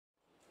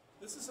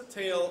This is a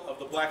tale of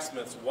the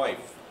blacksmith's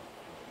wife.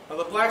 Now,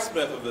 the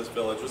blacksmith of this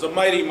village was a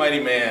mighty, mighty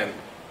man,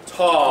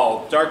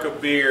 tall, dark of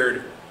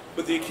beard,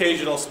 with the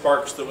occasional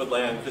sparks that would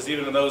land, because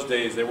even in those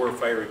days there were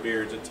fiery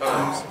beards at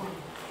times.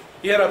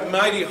 He had a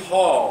mighty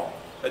hall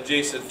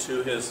adjacent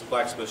to his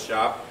blacksmith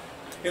shop,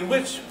 in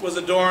which was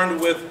adorned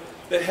with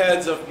the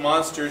heads of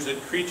monsters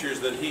and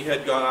creatures that he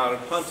had gone out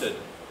and hunted,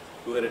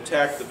 who had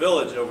attacked the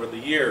village over the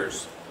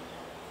years.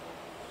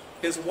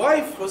 His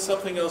wife was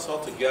something else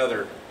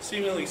altogether,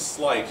 seemingly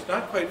slight,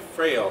 not quite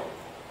frail.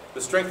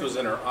 The strength was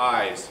in her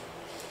eyes.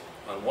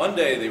 On one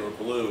day they were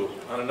blue,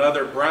 on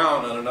another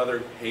brown, on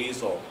another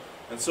hazel,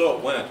 and so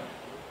it went.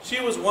 She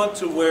was wont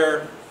to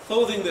wear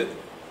clothing that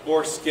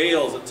bore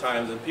scales at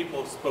times, and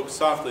people spoke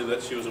softly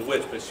that she was a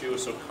witch, but she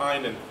was so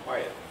kind and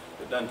quiet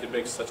that none could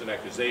make such an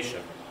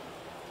accusation.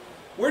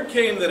 Word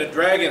came that a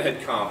dragon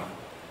had come,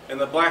 and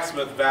the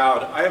blacksmith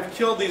vowed, "I have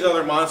killed these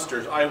other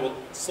monsters. I will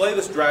slay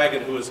this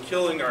dragon who is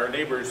killing our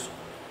neighbors'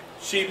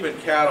 sheep and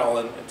cattle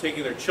and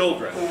taking their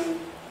children."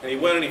 And he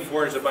went and he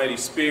forged a mighty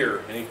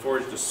spear, and he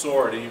forged a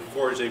sword, and he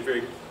forged a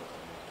very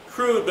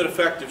crude but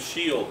effective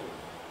shield.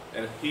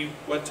 And he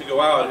went to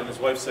go out, and his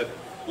wife said,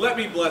 "Let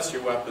me bless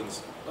your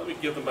weapons. Let me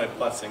give them my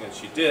blessing." And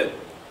she did.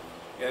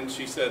 And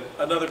she said,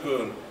 "Another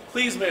boon.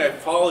 Please may I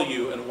follow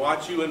you and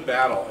watch you in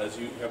battle as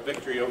you have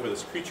victory over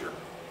this creature.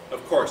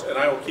 Of course, and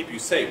I will keep you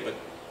safe, but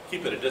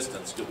keep at a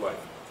distance, good wife."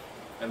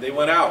 And they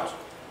went out.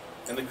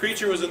 And the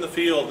creature was in the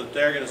field. The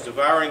dragon is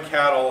devouring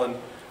cattle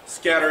and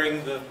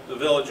scattering the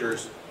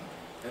villagers.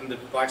 And the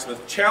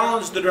blacksmith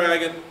challenged the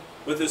dragon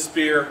with his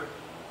spear,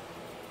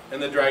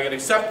 and the dragon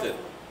accepted.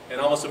 And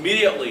almost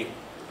immediately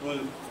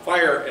blew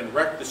fire and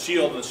wrecked the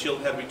shield, and the shield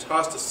had to be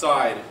tossed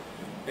aside.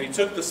 And he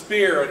took the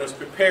spear and was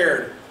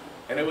prepared,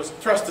 and it was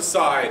thrust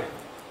aside.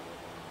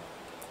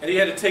 And he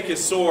had to take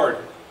his sword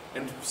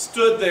and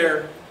stood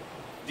there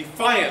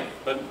defiant,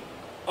 but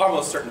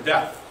almost certain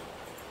death.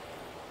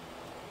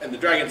 And the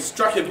dragon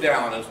struck him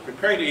down and was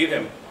preparing to eat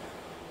him.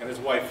 And his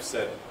wife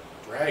said,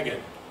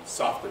 "Dragon,"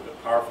 softly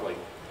but powerfully.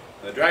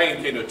 And the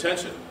dragon came to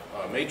attention.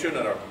 A matron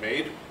and a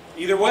maid,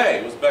 either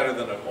way, was better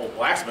than an old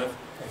blacksmith.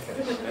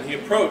 And he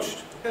approached,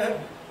 and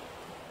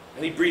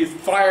he breathed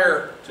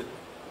fire to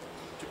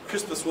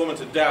crisp this woman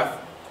to death,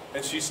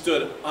 and she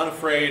stood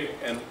unafraid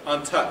and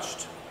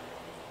untouched.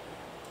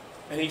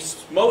 And he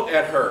smote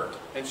at her,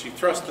 and she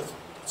thrust the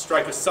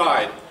strike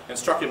aside and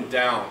struck him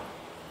down,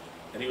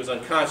 and he was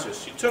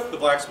unconscious. She took the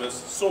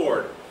blacksmith's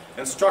sword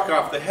and struck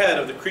off the head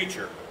of the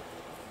creature.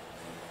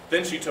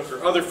 Then she took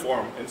her other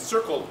form and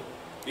circled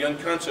the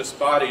unconscious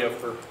body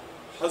of her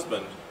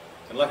husband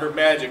and let her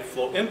magic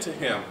flow into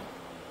him.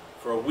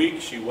 For a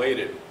week she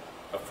waited,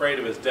 afraid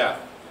of his death.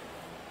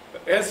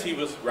 But as he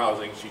was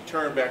rousing, she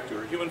turned back to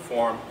her human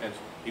form, and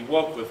he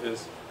woke with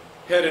his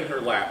head in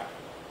her lap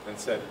and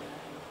said,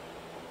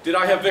 "Did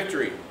I have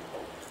victory?"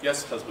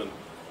 "Yes, husband,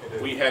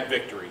 we had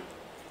victory."